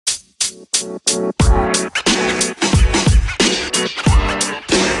Hello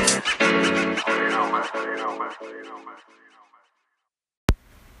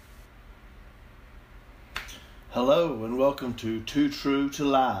and welcome to Too True to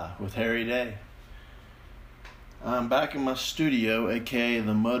Lie with Harry Day. I'm back in my studio, aka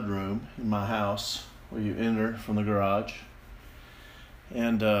the mud room in my house where you enter from the garage.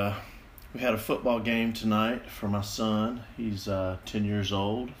 And we had a football game tonight for my son. He's 10 years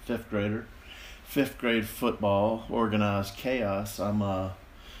old, 5th grader. 5th grade football, organized chaos. I'm the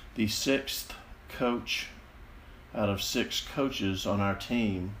 6th coach out of 6 coaches on our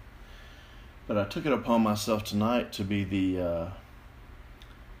team. But I took it upon myself tonight to be the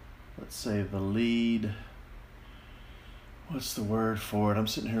lead, what's the word for it? I'm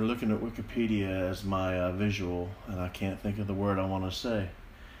sitting here looking at Wikipedia as my visual, and I can't think of the word I want to say.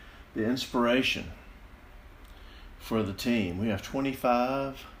 The inspiration for the team. We have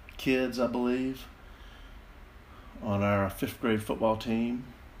 25 kids, I believe, on our 5th grade football team.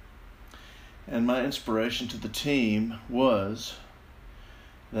 And my inspiration to the team was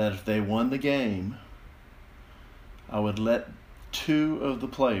that if they won the game, I would let 2 of the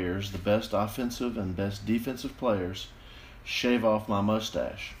players, the best offensive and best defensive players, shave off my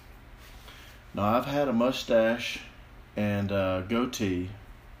mustache. Now, I've had a mustache and goatee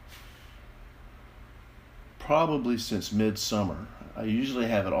probably since midsummer. I usually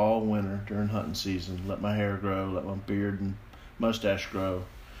have it all winter during hunting season. Let my hair grow, let my beard and mustache grow.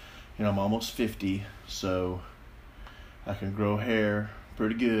 You know, I'm almost 50, so I can grow hair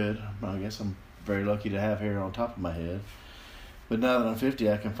pretty good. I guess I'm very lucky to have hair on top of my head. But now that I'm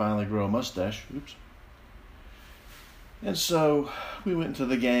 50, I can finally grow a mustache. Oops. And so we went into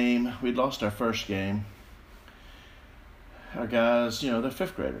the game. We'd lost our first game. Our guys, they're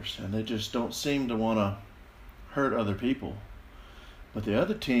 5th graders, and they just don't seem to want to hurt other people. But the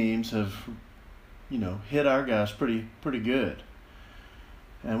other teams have, hit our guys pretty good.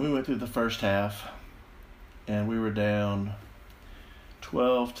 And we went through the first half, and we were down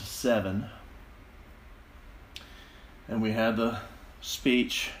 12-7, and we had the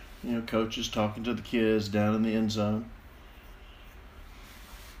speech, coaches talking to the kids down in the end zone,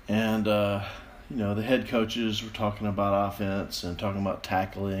 and the head coaches were talking about offense and talking about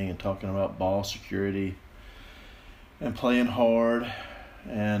tackling and talking about ball security and playing hard,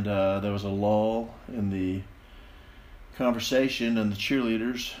 and there was a lull in the conversation, and the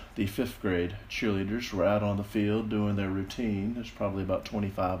cheerleaders, the 5th grade cheerleaders, were out on the field doing their routine. There's probably about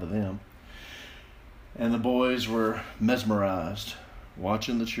 25 of them. And the boys were mesmerized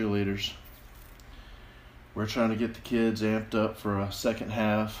watching the cheerleaders. We're trying to get the kids amped up for a second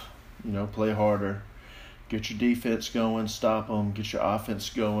half, play harder, get your defense going, stop them, get your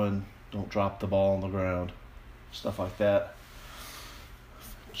offense going, don't drop the ball on the ground, stuff like that.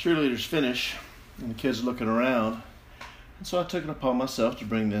 Cheerleaders finish, and the kids are looking around. And so I took it upon myself to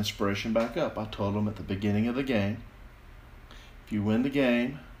bring the inspiration back up. I told them at the beginning of the game, if you win the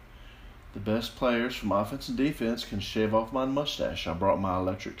game, the best players from offense and defense can shave off my mustache. I brought my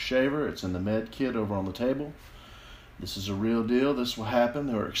electric shaver. It's in the med kit over on the table. This is a real deal. This will happen.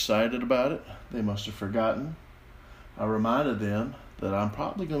 They were excited about it. They must have forgotten. I reminded them that I'm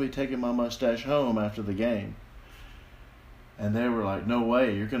probably going to be taking my mustache home after the game. And they were like, no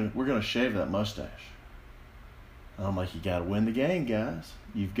way, we're going to shave that mustache. I'm like, you got to win the game, guys.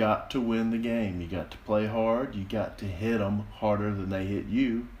 You've got to win the game. You got to play hard. You got to hit them harder than they hit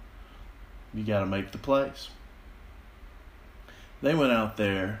you. You got to make the plays. They went out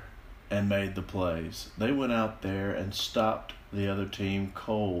there and made the plays. They went out there and stopped the other team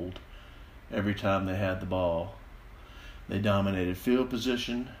cold every time they had the ball. They dominated field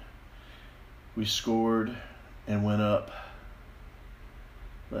position. We scored and went up,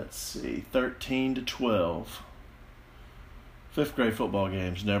 13-12. 5th grade football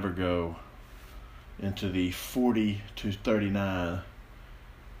games never go into the 40-39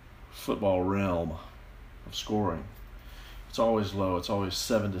 football realm of scoring. It's always low. It's always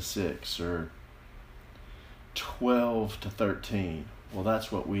 7-6 or 12-13. Well,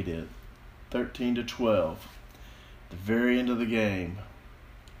 that's what we did. 13-12. At the very end of the game,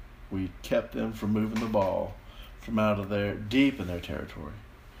 we kept them from moving the ball from out of their deep in their territory.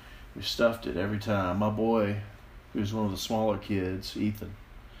 We stuffed it every time. My boy, who's one of the smaller kids, Ethan,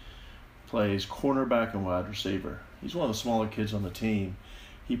 plays cornerback and wide receiver. He's one of the smaller kids on the team.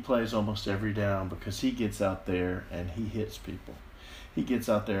 He plays almost every down because he gets out there and he hits people. He gets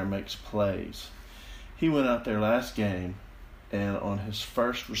out there and makes plays. He went out there last game and on his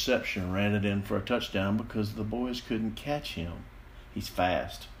first reception ran it in for a touchdown because the boys couldn't catch him. He's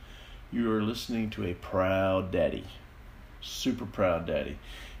fast. You are listening to a proud daddy. Super proud daddy.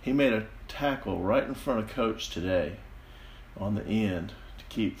 He made a tackle right in front of Coach today on the end to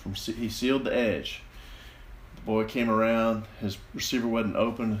keep from. He sealed the edge. The boy came around, his receiver wasn't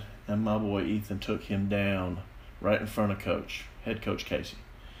open, and my boy Ethan took him down right in front of Coach, head coach Casey.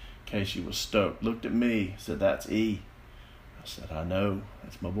 Casey was stoked, looked at me, said, "That's E." I said, "I know,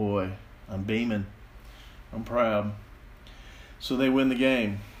 that's my boy. I'm beaming. I'm proud." So they win the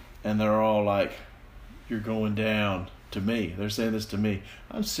game, and they're all like, "You're going down," to me. They're saying this to me.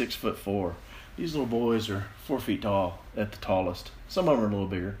 I'm 6'4". These little boys are 4 feet tall at the tallest. Some of them are a little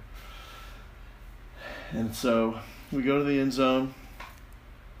bigger. And so we go to the end zone.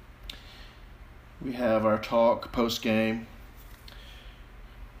 We have our talk post-game.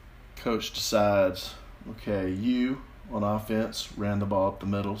 Coach decides, okay, you on offense ran the ball up the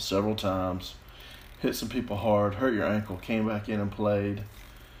middle several times, hit some people hard, hurt your ankle, came back in and played.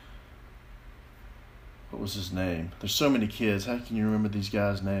 What was his name? There's so many kids. How can you remember these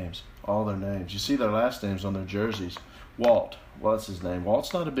guys' names? All their names. You see their last names on their jerseys. Walt. Well, that's his name.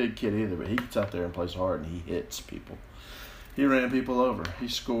 Walt's not a big kid either, but he gets out there and plays hard, and he hits people. He ran people over. He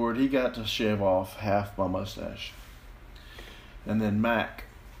scored. He got to shave off half my mustache. And then Mac,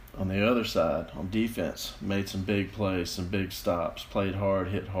 on the other side, on defense, made some big plays, some big stops, played hard,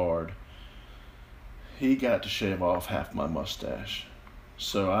 hit hard. He got to shave off half my mustache.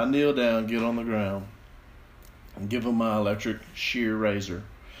 So I kneel down, get on the ground, and give him my electric shear razor.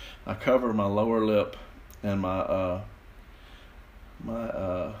 I cover my lower lip and my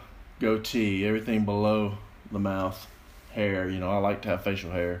goatee, everything below the mouth, hair. You know, I like to have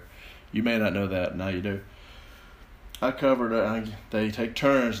facial hair. You may not know that, now you do. I covered it. They take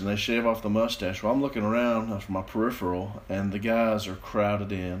turns and they shave off the mustache. Well, I'm looking around from my peripheral, and the guys are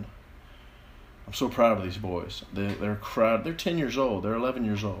crowded in. I'm so proud of these boys. They're crowded. They're 10 years old. They're 11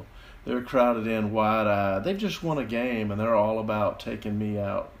 years old. They're crowded in, wide-eyed. They've just won a game, and they're all about taking me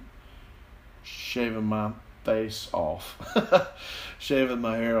out, shaving my face off, shaving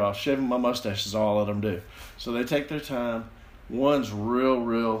my hair off, shaving my mustache is all I let them do. So they take their time. One's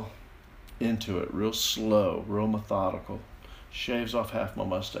real into it, real slow, real methodical. Shaves off half my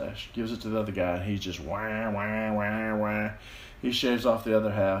mustache, gives it to the other guy, and he's just wah. He shaves off the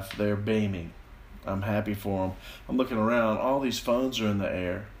other half. They're beaming. I'm happy for them. I'm looking around. All these phones are in the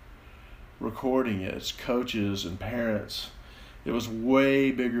air, recording it. It's coaches and parents. It was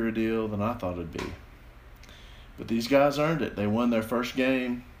way bigger a deal than I thought it'd be. But these guys earned it. They won their first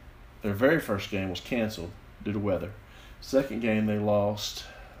game. Their very first game was canceled due to weather. Second game they lost,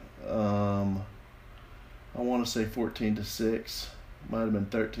 I want to say 14-6. Might have been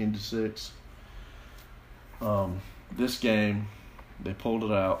 13-6. This game, they pulled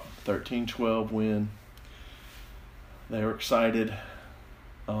it out. 13-12 win. They were excited.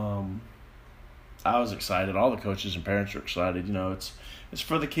 I was excited. All the coaches and parents are excited. You know, it's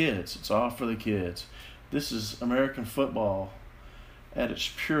for the kids. It's all for the kids. This is American football at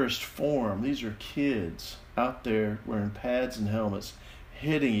its purest form. These are kids out there wearing pads and helmets,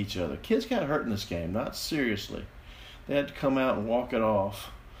 hitting each other. Kids got hurt in this game, not seriously. They had to come out and walk it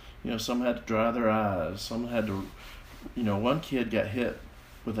off. You know, some had to dry their eyes. Some had to, one kid got hit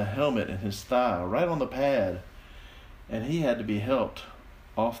with a helmet in his thigh, right on the pad, and he had to be helped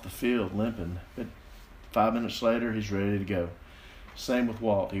off the field limping. But 5 minutes later, he's ready to go. Same with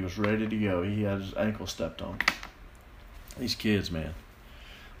Walt. He was ready to go. He had his ankle stepped on. These kids, man.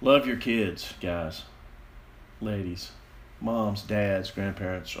 Love your kids, guys, ladies, moms, dads,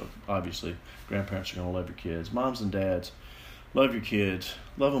 grandparents. Obviously, grandparents are going to love your kids. Moms and dads, love your kids.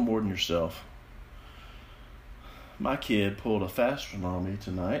 Love them more than yourself. My kid pulled a fast one on me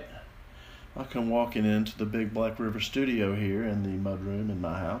tonight. I come walking into the Big Black River studio here in the mudroom in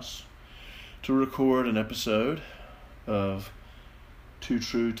my house to record an episode of Too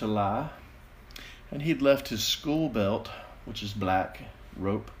True to Lie. And he'd left his school belt, which is black,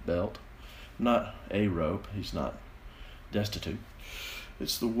 rope belt. Not a rope. He's not destitute.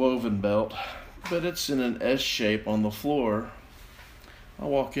 It's the woven belt, but it's in an S shape on the floor. I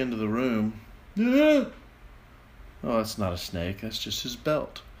walk into the room. Oh, that's not a snake. That's just his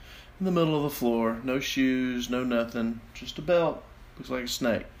belt. In the middle of the floor. No shoes, no nothing. Just a belt. Looks like a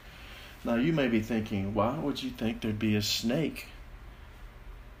snake. Now, you may be thinking, why would you think there'd be a snake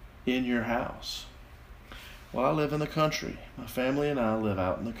in your house? Well, I live in the country. My family and I live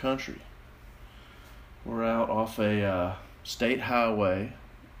out in the country. We're out off a state highway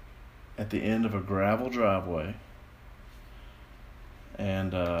at the end of a gravel driveway.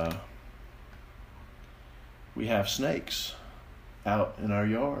 And we have snakes out in our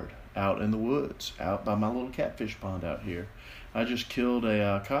yard, out in the woods, out by my little catfish pond out here. I just killed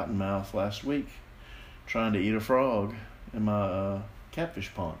a cottonmouth last week trying to eat a frog in my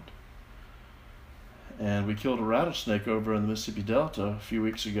catfish pond. And we killed a rattlesnake over in the Mississippi Delta a few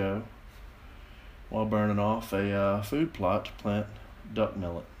weeks ago while burning off a food plot to plant duck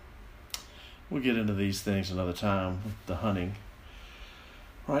millet. We'll get into these things another time with the hunting.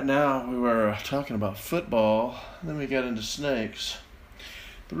 Right now we were talking about football, and then we got into snakes.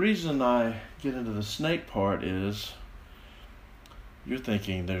 The reason I get into the snake part is you're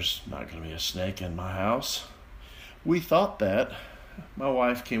thinking there's not going to be a snake in my house. We thought that. My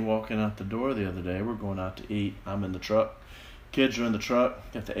wife came walking out the door the other day. We're going out to eat. I'm in the truck. Kids are in the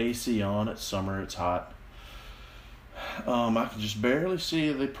truck. Got the AC on. It's summer. It's hot. I can just barely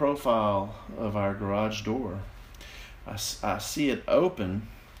see the profile of our garage door. I see it open.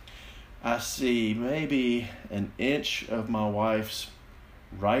 I see maybe an inch of my wife's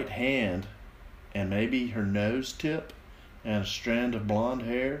right hand and maybe her nose tip and a strand of blonde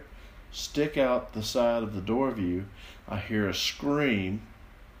hair stick out the side of the door view. I hear a scream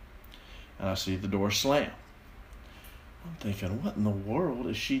and I see the door slam. I'm thinking, what in the world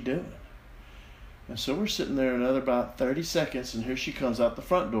is she doing? And so we're sitting there another about 30 seconds, and here she comes out the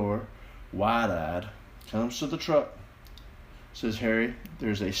front door, wide-eyed, comes to the truck, says, "Harry,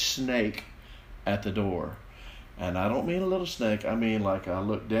 there's a snake at the door." And I don't mean a little snake. I mean like I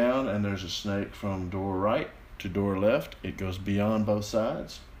look down and there's a snake from door right to door left. It goes beyond both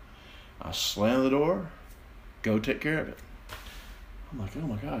sides. I slam the door, go take care of it. I'm like, oh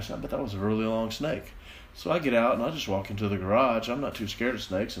my gosh, I bet that was a really long snake. So I get out and I just walk into the garage. I'm not too scared of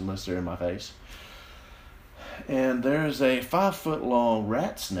snakes unless they're in my face. And there's a 5-foot long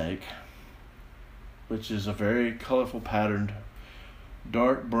rat snake, which is a very colorful patterned,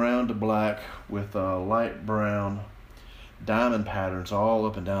 dark brown to black with light brown diamond patterns all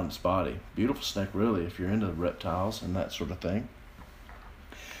up and down its body. Beautiful snake, really, if you're into reptiles and that sort of thing.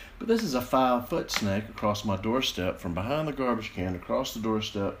 But this is a 5-foot snake across my doorstep, from behind the garbage can across the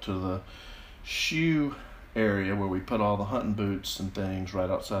doorstep to the shoe area where we put all the hunting boots and things right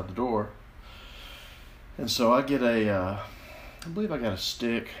outside the door. And so I get I believe I got a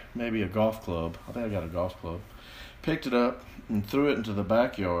stick, maybe a golf club. I think I got a golf club. Picked it up and threw it into the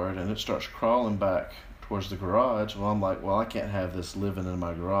backyard, and it starts crawling back towards the garage. Well, I'm like, well, I can't have this living in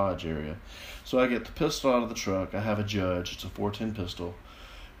my garage area. So I get the pistol out of the truck. I have a Judge. It's a .410 pistol.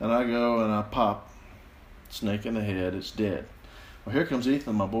 And I go and I pop snake in the head. It's dead. Well, here comes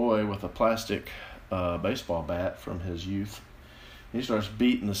Ethan, my boy, with a plastic baseball bat from his youth. He starts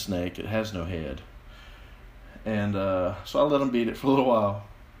beating the snake. It has no head. And so I let him beat it for a little while.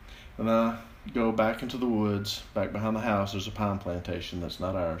 And I go back into the woods, back behind the house. There's a pine plantation that's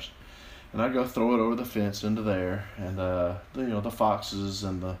not ours. And I go throw it over the fence into there. And, the foxes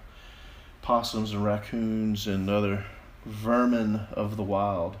and the possums and raccoons and other vermin of the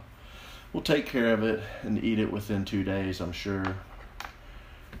wild will take care of it and eat it within 2 days, I'm sure.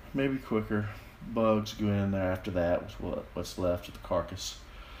 Maybe quicker. Bugs go in there after that with what's left of the carcass.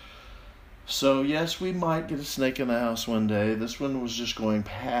 So yes, we might get a snake in the house one day. This one was just going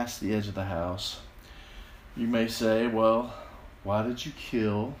past the edge of the house. You may say, well, why did you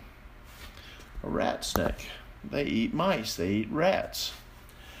kill a rat snake? They eat mice. They eat rats.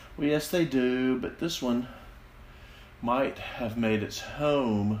 Well, yes, they do, but this one might have made its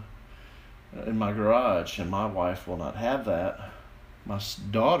home in my garage, and my wife will not have that. My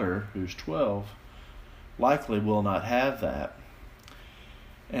daughter, who's 12, likely will not have that.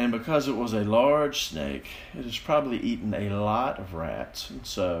 And because it was a large snake, it has probably eaten a lot of rats, and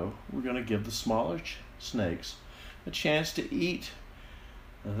so we're going to give the smaller snakes a chance to eat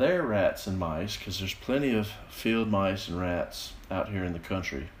their rats and mice, because there's plenty of field mice and rats out here in the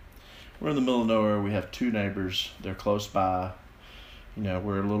country. We're in the middle of nowhere. We have 2 neighbors. They're close by.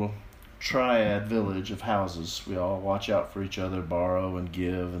 We're a little triad village of houses. We all watch out for each other, borrow and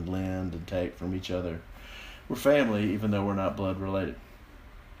give and lend and take from each other. We're family, even though we're not blood related.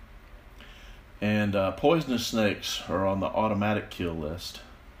 And poisonous snakes are on the automatic kill list.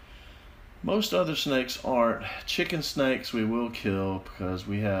 Most other snakes aren't. Chicken snakes we will kill because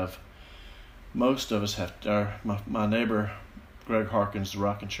most of us have, my neighbor Greg Harkins, the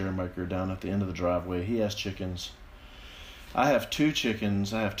rocking chair maker down at the end of the driveway, he has chickens. I have 2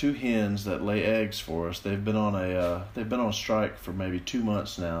 chickens. I have 2 hens that lay eggs for us. They've been on strike for maybe 2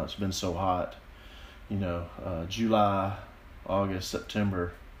 months now. It's been so hot. July, August,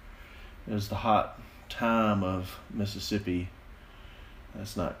 September is the hot time of Mississippi.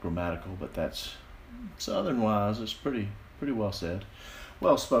 That's not grammatical, but that's southern wise. It's pretty well said.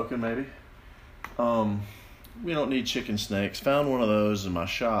 Well spoken, maybe. We don't need chicken snakes. Found one of those in my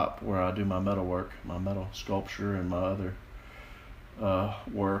shop where I do my metal work, my metal sculpture, and my other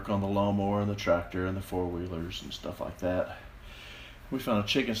work on the lawnmower and the tractor and the 4-wheelers and stuff like that. we found a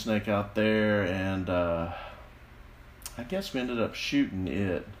chicken snake out there, and I guess we ended up shooting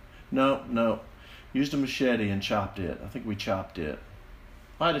it. No, used a machete and chopped it. I think we chopped it.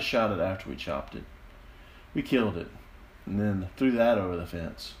 Might have shot it after we chopped it. We killed it, and then threw that over the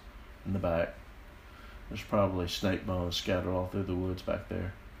fence in the back. There's probably snake bones scattered all through the woods back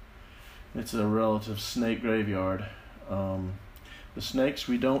there. It's a relative snake graveyard. The snakes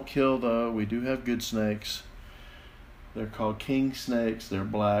we don't kill, though. We do have good snakes. They're called king snakes. They're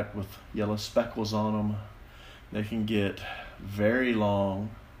black with yellow speckles on them. They can get very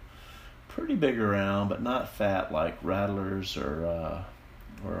long, pretty big around, but not fat like rattlers or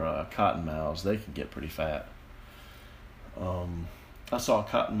cottonmouths. They can get pretty fat. I saw a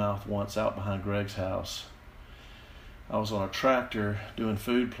cottonmouth once out behind Greg's house. I was on a tractor doing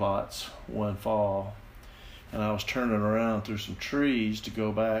food plots one fall, and I was turning around through some trees to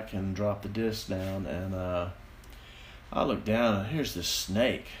go back and drop the disc down, and I looked down, and here's this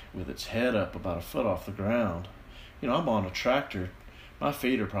snake with its head up about a foot off the ground. You know, I'm on a tractor. My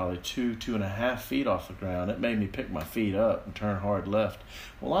feet are probably 2.5 feet off the ground. It made me pick my feet up and turn hard left.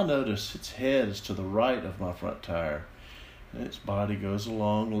 Well, I noticed its head is to the right of my front tire. And its body goes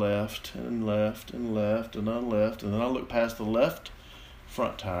along left and left and left and then left. And then I look past the left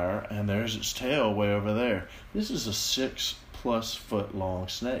front tire, and there's its tail way over there. This is a 6+ foot long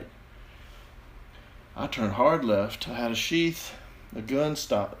snake. I turned hard left. I had a sheath, a gun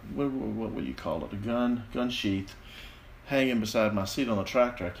stop. What do you call it? A gun sheath hanging beside my seat on the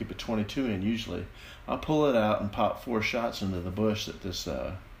tractor. I keep a 22 in usually. I pull it out and pop 4 shots into the bush that this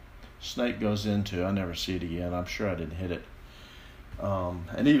snake goes into. I never see it again. I'm sure I didn't hit it.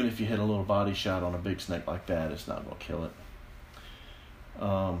 And even if you hit a little body shot on a big snake like that, it's not going to kill it.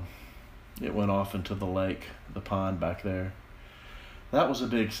 It went off into the lake, the pond back there. That was a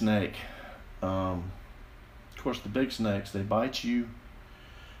big snake. Of course, the big snakes, they bite you.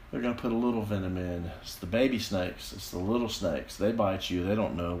 They're going to put a little venom in. It's the baby snakes. It's the little snakes. They bite you. They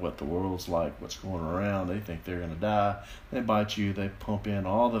don't know what the world's like, what's going around. They think they're going to die. They bite you. They pump in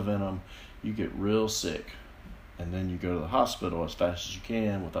all the venom. You get real sick. And then you go to the hospital as fast as you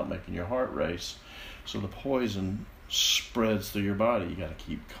can without making your heart race. So the poison spreads through your body. You got to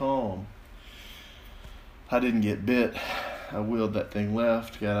keep calm. I didn't get bit. I wheeled that thing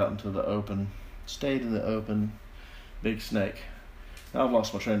left, got out into the open, stayed in the open. Big snake. Now I've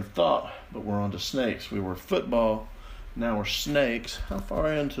lost my train of thought, but we're on to snakes. We were football, now we're snakes. How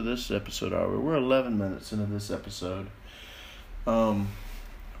far into this episode are we? We're 11 minutes into this episode.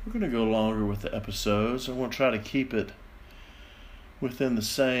 We're going to go longer with the episodes. I want to try to keep it within the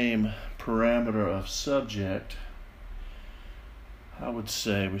same parameter of subject. I would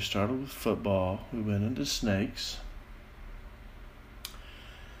say we started with football. We went into snakes.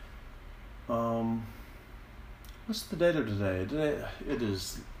 What's the date of today? Today it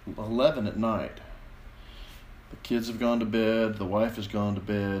is 11 at night. The kids have gone to bed. The wife has gone to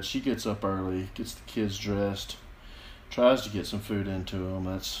bed. She gets up early, gets the kids dressed, tries to get some food into them.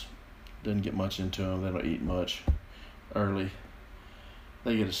 Doesn't get much into them. They don't eat much early.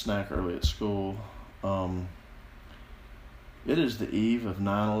 They get a snack early at school. It is the eve of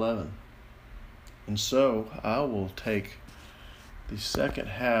 9/11. And so I will take the second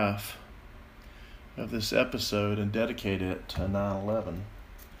half of this episode and dedicate it to 9/11,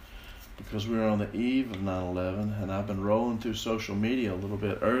 because we were on the eve of 9/11, and I've been rolling through social media a little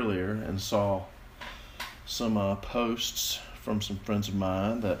bit earlier and saw some posts from some friends of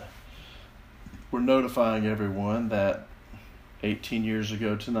mine that were notifying everyone that 18 years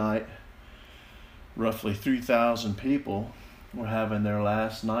ago tonight, roughly 3,000 people were having their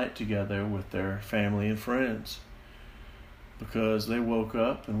last night together with their family and friends, because they woke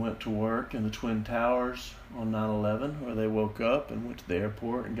up and went to work in the Twin Towers on 9/11, or they woke up and went to the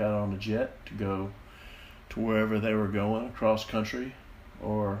airport and got on a jet to go to wherever they were going, across country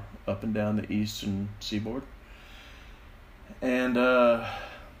or up and down the eastern seaboard. And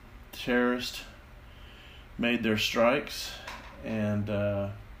terrorists made their strikes and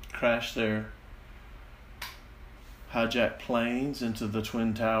crashed their hijacked planes into the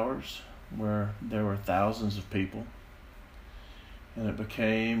Twin Towers, where there were thousands of people. And it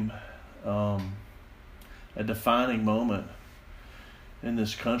became a defining moment in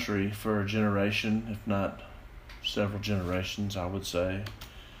this country for a generation, if not several generations, I would say.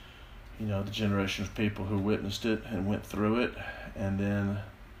 You know, the generation of people who witnessed it and went through it. And then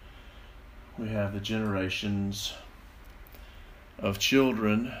we have the generations of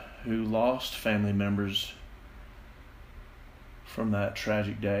children who lost family members from that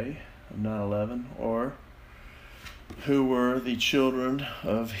tragic day of 9/11, or who were the children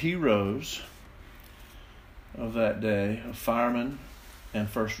of heroes of that day, of firemen and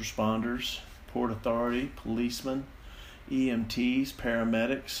first responders, Port Authority, policemen, EMTs,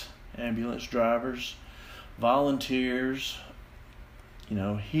 paramedics, ambulance drivers, volunteers,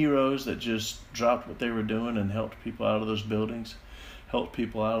 heroes that just dropped what they were doing and helped people out of those buildings, helped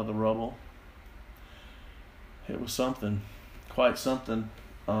people out of the rubble. It was something, quite something.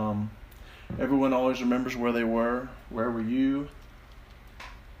 Everyone always remembers where they were. Where were you?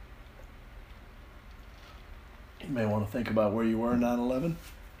 You may want to think about where you were in 9/11.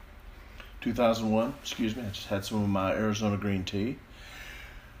 2001, excuse me, I just had some of my Arizona green tea.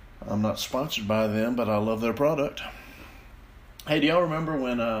 I'm not sponsored by them, but I love their product. Hey, do y'all remember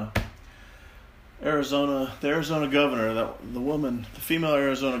when the Arizona governor, the female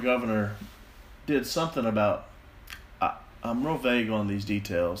Arizona governor, did something about, I'm real vague on these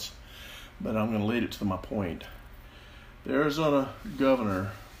details, but I'm going to lead it to my point. The Arizona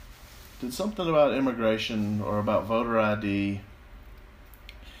governor did something about immigration or about voter ID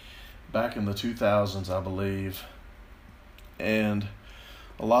back in the 2000s, I believe. And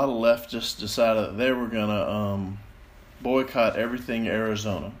a lot of leftists decided that they were going to boycott everything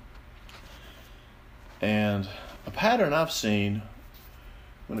Arizona. And a pattern I've seen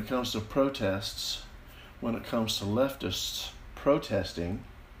when it comes to protests, when it comes to leftists protesting,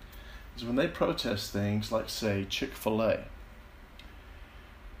 is when they protest things like, say, Chick-fil-A.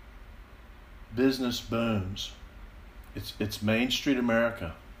 Business booms. It's Main Street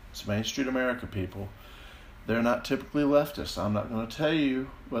America. It's Main Street America, people. They're not typically leftist. I'm not going to tell you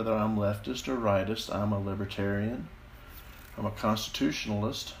whether I'm leftist or rightist. I'm a libertarian. I'm a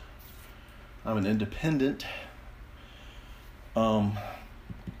constitutionalist. I'm an independent.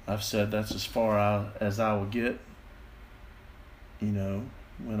 I've said that's as far as I will get, when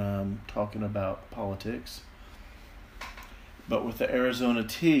I'm talking about politics. But with the Arizona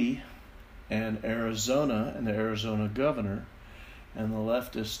tea and Arizona and the Arizona governor and the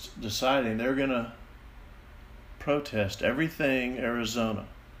leftists deciding they're going to protest everything Arizona.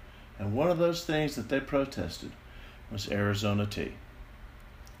 And one of those things that they protested was Arizona tea.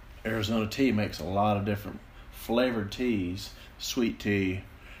 Arizona tea makes a lot of different flavored teas, sweet tea,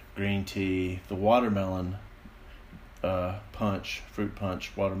 green tea, the watermelon punch, fruit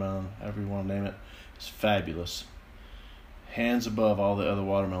punch, watermelon, however you want to name it. It's fabulous. Hands above all the other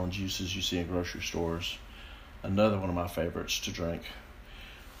watermelon juices you see in grocery stores. Another one of my favorites to drink.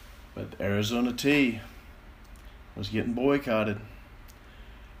 But Arizona tea was getting boycotted.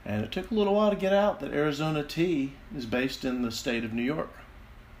 And it took a little while to get out that Arizona tea is based in the state of New York.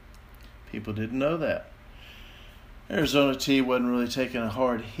 People didn't know that. Arizona tea wasn't really taking a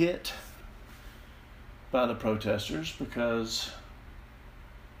hard hit by the protesters because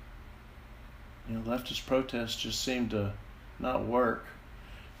leftist protests just seem to not work.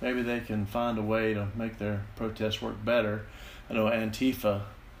 Maybe they can find a way to make their protests work better. I know Antifa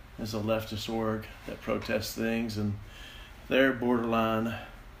is a leftist org that protests things, and they're borderline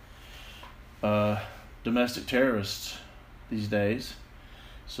domestic terrorists these days,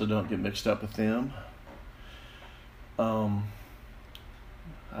 so don't get mixed up with them.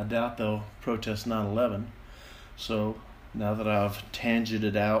 I doubt they'll protest 9/11. So now that I've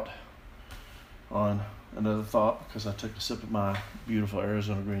tangented out on another thought, because I took a sip of my beautiful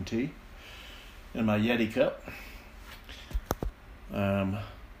Arizona green tea in my Yeti cup. I'm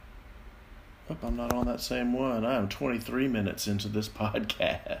not on that same one. I am 23 minutes into this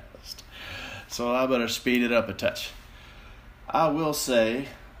podcast, so I better speed it up a touch. I will say,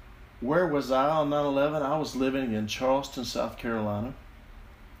 where was I on 9/11? I was living in Charleston, South Carolina.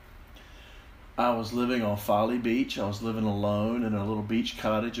 I was living on Folly Beach. I was living alone in a little beach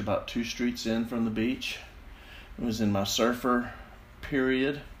cottage about 2 streets in from the beach. It was in my surfer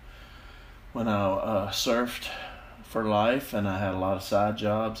period when I surfed for life, and I had a lot of side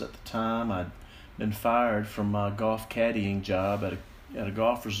jobs at the time. I'd been fired from my golf caddying job at a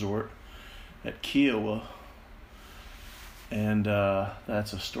golf resort at Kiowa. And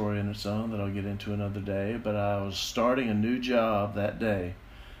that's a story in its own that I'll get into another day. But I was starting a new job that day,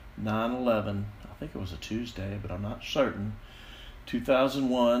 9/11. I think it was a Tuesday, but I'm not certain.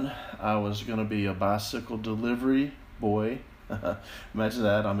 2001, I was going to be a bicycle delivery boy. Imagine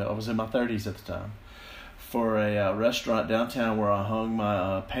that. I was in my 30s at the time. For a restaurant downtown where I hung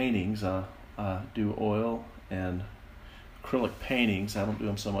my paintings. I do oil and acrylic paintings. I don't do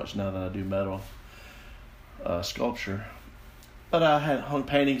them so much now that I do metal sculpture. But I had hung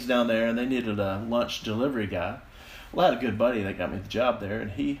paintings down there, and they needed a lunch delivery guy. Well, I had a good buddy that got me the job there,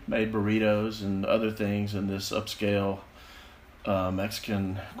 and he made burritos and other things in this upscale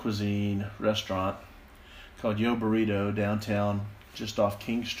Mexican cuisine restaurant called Yo Burrito downtown, just off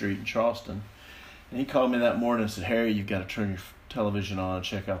King Street in Charleston. And he called me that morning and said, "Harry, you've got to television on and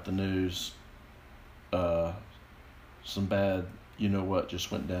check out the news, some bad you-know-what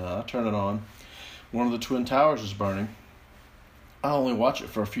just went down. I turn it on. One of the Twin Towers is burning. I only watch it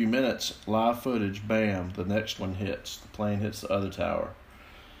for a few minutes. Live footage, bam, the next one hits. The plane hits the other tower.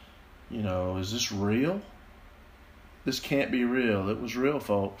 Is this real? This can't be real. It was real,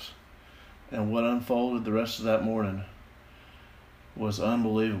 folks. And what unfolded the rest of that morning was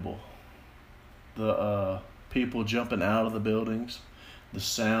unbelievable. The people jumping out of the buildings, the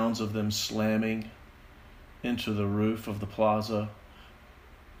sounds of them slamming into the roof of the plaza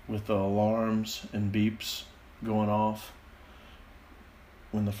with the alarms and beeps going off.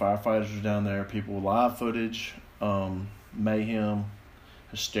 When the firefighters were down there, people with live footage, mayhem,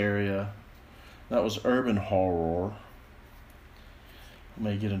 hysteria. That was urban horror. I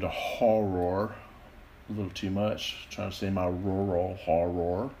may get into horror a little too much, trying to say my rural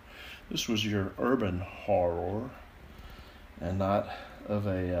horror. This was your urban horror, and not of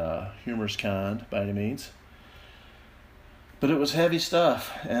a humorous kind by any means. But it was heavy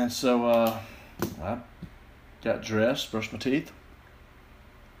stuff, and so I got dressed, brushed my teeth,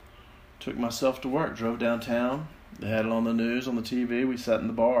 took myself to work, drove downtown. They had it on the news, on the TV. We sat in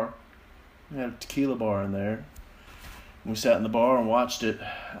the bar. We had a tequila bar in there. We sat in the bar and watched it.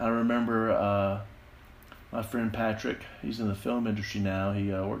 I remember my friend Patrick. He's in the film industry now.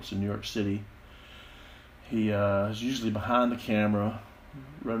 He works in New York City. He is usually behind the camera,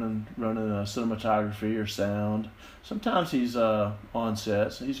 running cinematography or sound. Sometimes he's on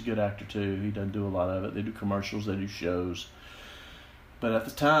sets. He's a good actor too. He doesn't do a lot of it. They do commercials. They do shows. But at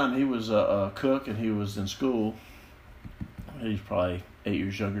the time, he was a cook and he was in school. He's probably 8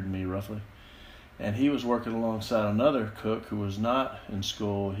 years younger than me, roughly. And he was working alongside another cook who was not in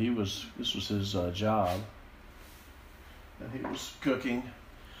school. This was his job. And he was cooking.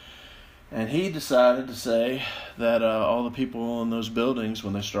 And he decided to say that all the people in those buildings,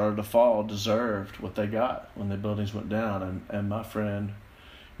 when they started to fall, deserved what they got when the buildings went down. And my friend,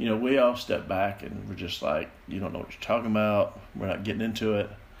 we all stepped back and we're just like, you don't know what you're talking about. We're not getting into it.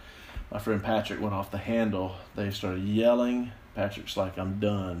 My friend Patrick went off the handle. They started yelling. Patrick's like, I'm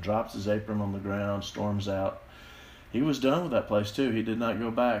done. Drops his apron on the ground, storms out. He was done with that place too. He did not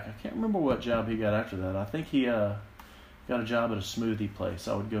go back. I can't remember what job he got after that. I think he got a job at a smoothie place.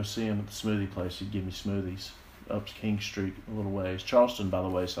 I would go see him at the smoothie place. He'd give me smoothies up King Street a little ways. Charleston, by the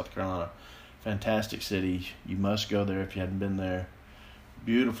way, South Carolina. Fantastic city. You must go there if you hadn't been there.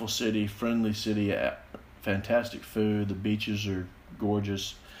 Beautiful city, friendly city, fantastic food. The beaches are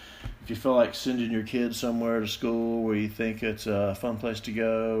gorgeous. If you feel like sending your kids somewhere to school where you think it's a fun place to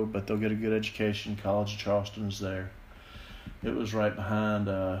go, but they'll get a good education, College of Charleston is there. It was right behind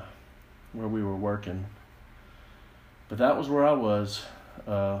where we were working. But that was where I was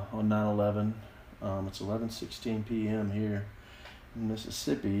on 9/11. It's 11:16 p.m. here in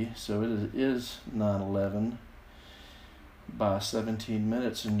Mississippi, so it is 9/11 by 17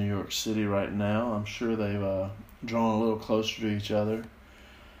 minutes in New York City right now. I'm sure they've drawn a little closer to each other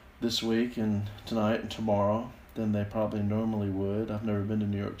this week and tonight and tomorrow than they probably normally would. I've never been to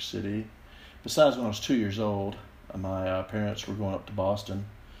New York City. Besides, when I was 2 years old, my parents were going up to Boston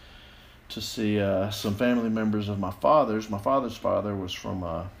to see some family members of my father's. My father's father was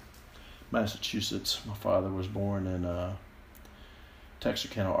from Massachusetts. My father was born in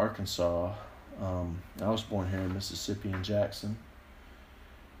Texarkana, Arkansas. I was born here in Mississippi, in Jackson.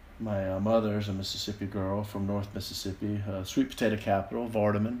 My mother's a Mississippi girl from North Mississippi, sweet potato capital,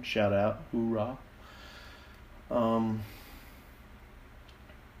 Vardaman, shout out, hoorah.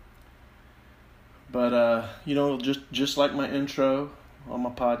 But just like my intro on my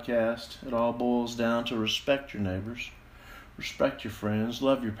podcast, it all boils down to respect your neighbors, respect your friends,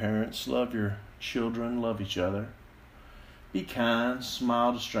 love your parents, love your children, love each other. Be kind,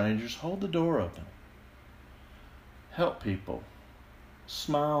 smile to strangers, hold the door open. Help people.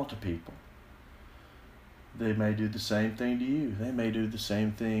 Smile to people. They may do the same thing to you. They may do the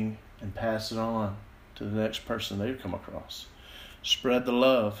same thing and pass it on to the next person they come across. Spread the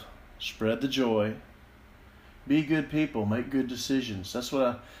love. Spread the joy. Be good people. Make good decisions. That's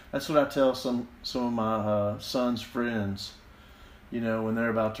what I tell some of my son's friends. When they're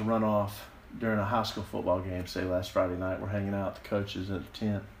about to run off during a high school football game. Say last Friday night, we're hanging out with the coaches at a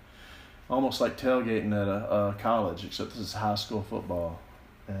tent. Almost like tailgating at a college, except this is high school football.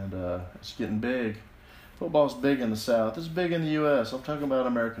 And it's getting big. Football's big in the South. It's big in the U.S. I'm talking about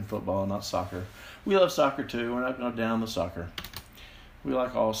American football, not soccer. We love soccer too. We're not going to down the soccer. We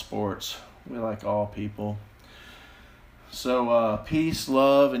like all sports. We like all people. So peace,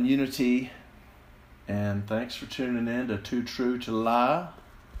 love, and unity. And thanks for tuning in to Too True to Lie.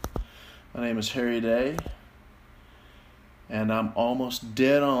 My name is Harry Day. And I'm almost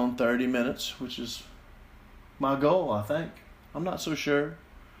dead on 30 minutes, which is my goal, I think. I'm not so sure.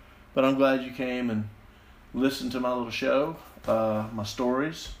 But I'm glad you came and listened to my little show, my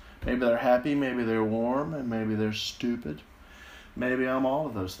stories. Maybe they're happy, maybe they're warm, and maybe they're stupid. Maybe I'm all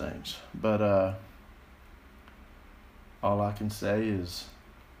of those things. But all I can say is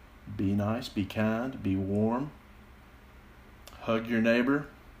be nice, be kind, be warm. Hug your neighbor.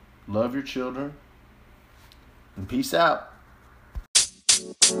 Love your children. And peace out.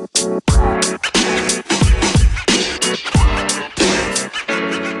 You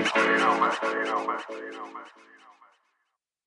know, man.